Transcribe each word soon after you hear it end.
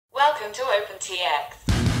Welcome to OpenTX.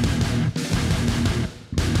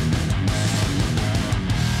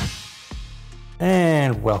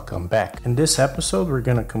 And welcome back. In this episode, we're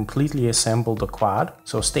gonna completely assemble the quad,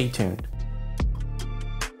 so stay tuned.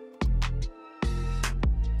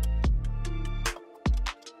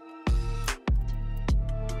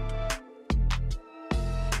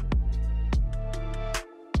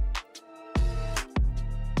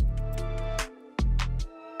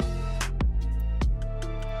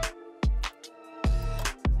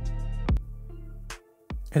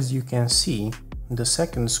 As you can see, the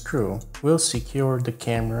second screw will secure the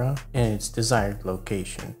camera in its desired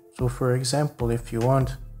location. So for example, if you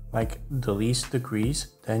want like the least degrees,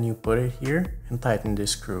 then you put it here and tighten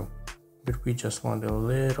this screw. But we just want a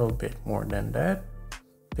little bit more than that.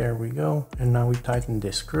 There we go. And now we tighten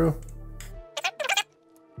this screw.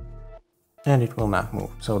 And it will not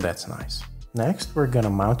move, so that's nice. Next, we're gonna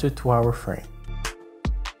mount it to our frame.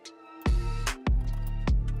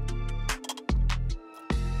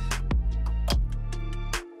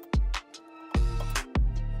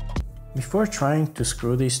 Before trying to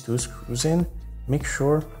screw these two screws in, make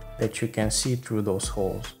sure that you can see through those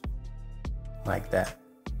holes, like that.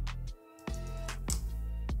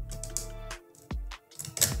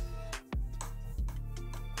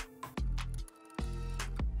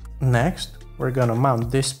 Next, we're gonna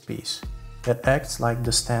mount this piece that acts like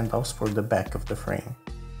the standoffs for the back of the frame.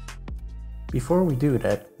 Before we do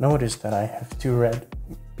that, notice that I have two red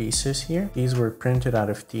pieces here. These were printed out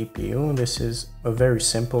of TPU. This is a very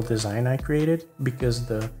simple design I created because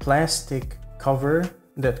the plastic cover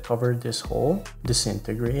that covered this hole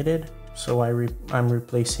disintegrated. So I'm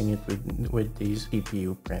replacing it with these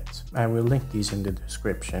TPU prints. I will link these in the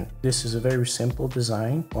description. This is a very simple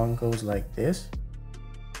design. One goes like this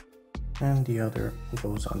and the other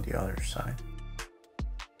goes on the other side.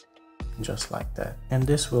 Just like that. And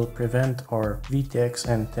this will prevent our VTX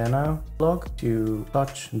antenna plug to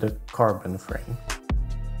touch the carbon frame.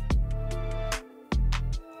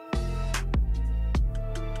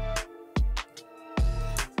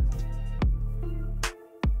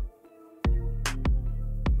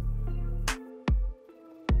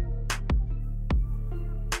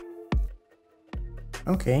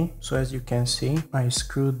 Okay, so as you can see, I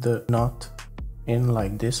screwed the nut in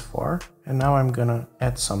like this far, and now I'm gonna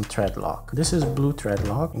add some thread lock. This is blue thread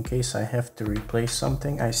lock. In case I have to replace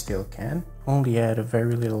something, I still can. Only add a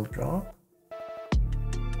very little drop,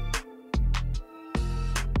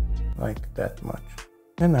 like that much,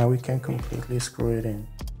 and now we can completely screw it in.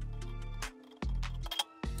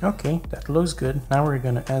 Okay, that looks good. Now we're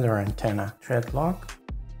gonna add our antenna. Thread lock.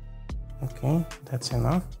 Okay, that's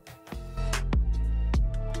enough.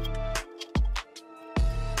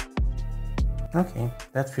 Okay,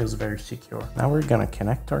 that feels very secure. Now we're gonna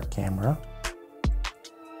connect our camera.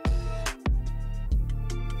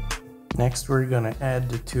 Next, we're gonna add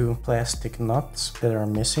the two plastic nuts that are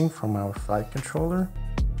missing from our flight controller.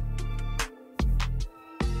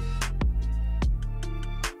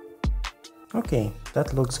 Okay,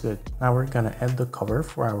 that looks good. Now we're gonna add the cover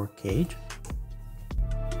for our cage.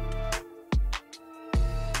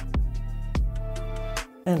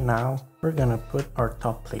 And now we're gonna put our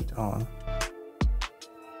top plate on.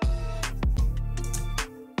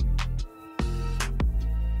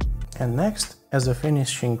 And next, as a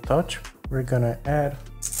finishing touch, we're gonna add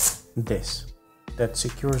this that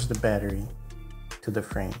secures the battery to the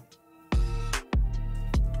frame.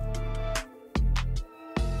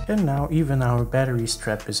 And now even our battery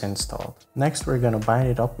strap is installed. Next, we're gonna bind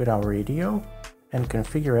it up with our radio and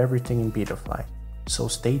configure everything in Betaflight. So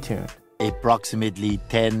stay tuned. Approximately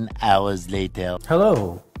 10 hours later.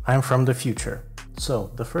 Hello, I'm from the future.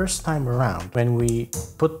 So the first time around, when we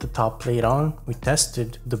put the top plate on, we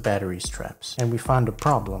tested the battery straps and we found a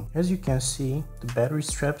problem. As you can see, the battery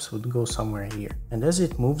straps would go somewhere here. And as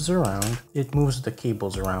it moves around, it moves the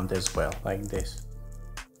cables around as well, like this.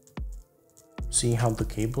 See how the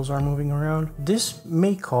cables are moving around? This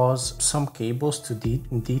may cause some cables to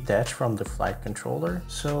detach from the flight controller.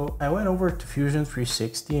 So I went over to Fusion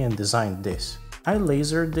 360 and designed this. I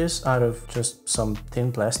lasered this out of just some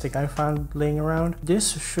thin plastic I found laying around.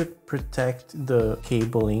 This should protect the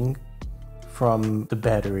cabling from the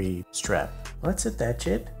battery strap. Let's attach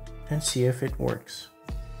it and see if it works.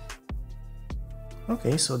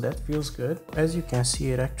 Okay, so that feels good. As you can see,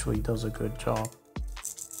 it actually does a good job.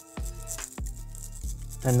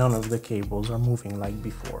 And none of the cables are moving like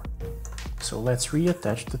before. So let's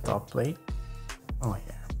reattach the top plate. Oh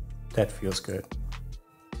yeah, that feels good.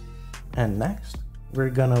 And next, we're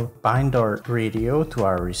gonna bind our radio to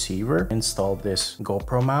our receiver, install this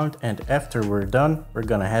GoPro mount, and after we're done, we're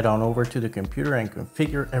gonna head on over to the computer and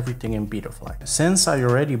configure everything in Betaflight. Since I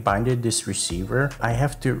already binded this receiver, I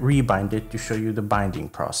have to rebind it to show you the binding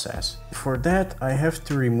process. For that, I have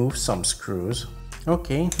to remove some screws.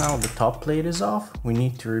 Okay, now the top plate is off. We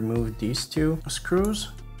need to remove these two screws.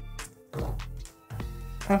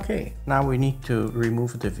 Okay, now we need to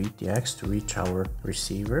remove the VTX to reach our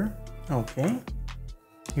receiver. Okay,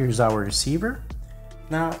 here's our receiver.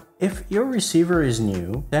 Now, if your receiver is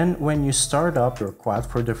new, then when you start up your quad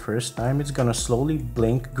for the first time, it's gonna slowly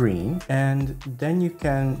blink green and then you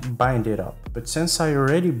can bind it up. But since I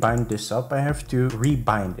already bind this up, I have to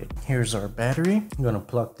rebind it. Here's our battery. I'm gonna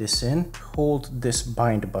plug this in, hold this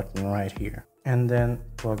bind button right here, and then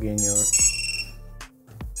plug in your...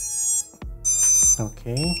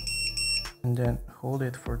 Okay, and then hold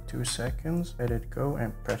it for 2 seconds, let it go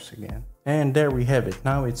and press again. And there we have it.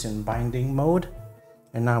 Now it's in binding mode.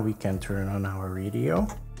 And now we can turn on our radio.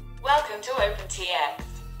 Welcome to OpenTX.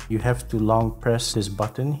 You have to long press this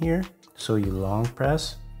button here. So you long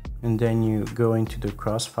press and then you go into the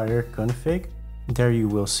Crossfire config. There you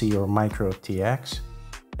will see your micro TX.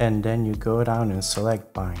 And then you go down and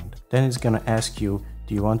select bind. Then it's gonna ask you,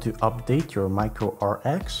 do you want to update your micro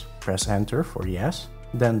RX? Press enter for yes.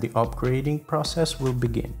 Then the upgrading process will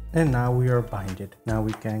begin. And now we are binded. Now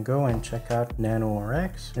we can go and check out Nano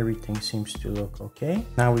RX. Everything seems to look okay.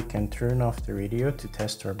 Now we can turn off the radio to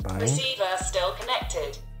test our bind. Receiver still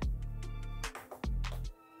connected.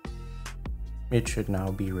 It should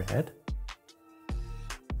now be red.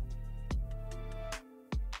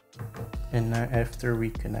 And now after we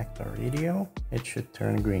connect our radio, it should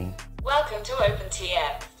turn green. Welcome to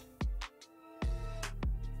OpenTX.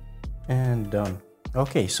 And done.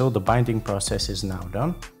 Okay, so the binding process is now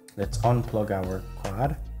done. Let's unplug our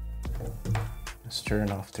quad. Let's turn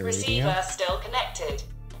off the radio. Receiver still connected.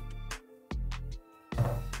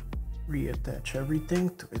 Reattach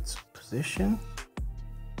everything to its position.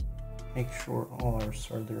 Make sure all our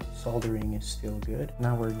soldering is still good.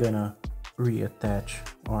 Now we're gonna reattach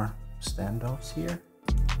our standoffs here.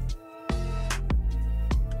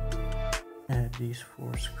 Add these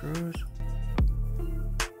 4 screws.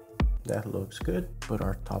 That looks good. Put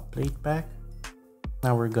our top plate back.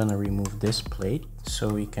 Now we're gonna remove this plate so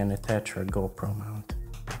we can attach our GoPro mount.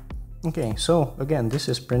 Okay, so again, this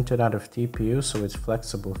is printed out of TPU, so it's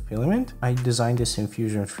flexible filament. I designed this in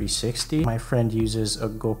Fusion 360. My friend uses a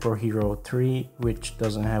GoPro Hero 3, which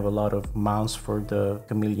doesn't have a lot of mounts for the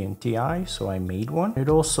Chameleon Ti, so I made one. It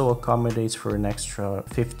also accommodates for an extra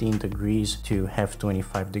 15 degrees to have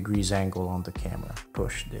 25 degrees angle on the camera.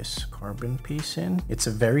 Push this carbon piece in. It's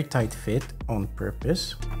a very tight fit on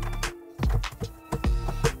purpose.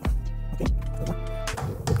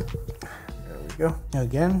 Go.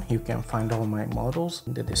 Again, you can find all my models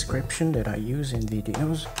in the description that I use in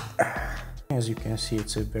videos. As you can see,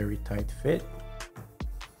 it's a very tight fit.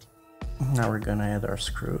 Now we're gonna add our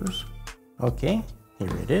screws. Okay,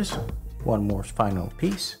 here it is. One more final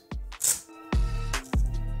piece.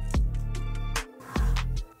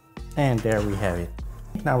 And there we have it.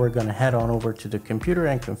 Now we're gonna head on over to the computer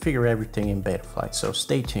and configure everything in Betaflight, so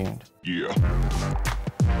stay tuned. Yeah.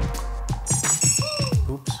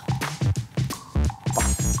 Oops.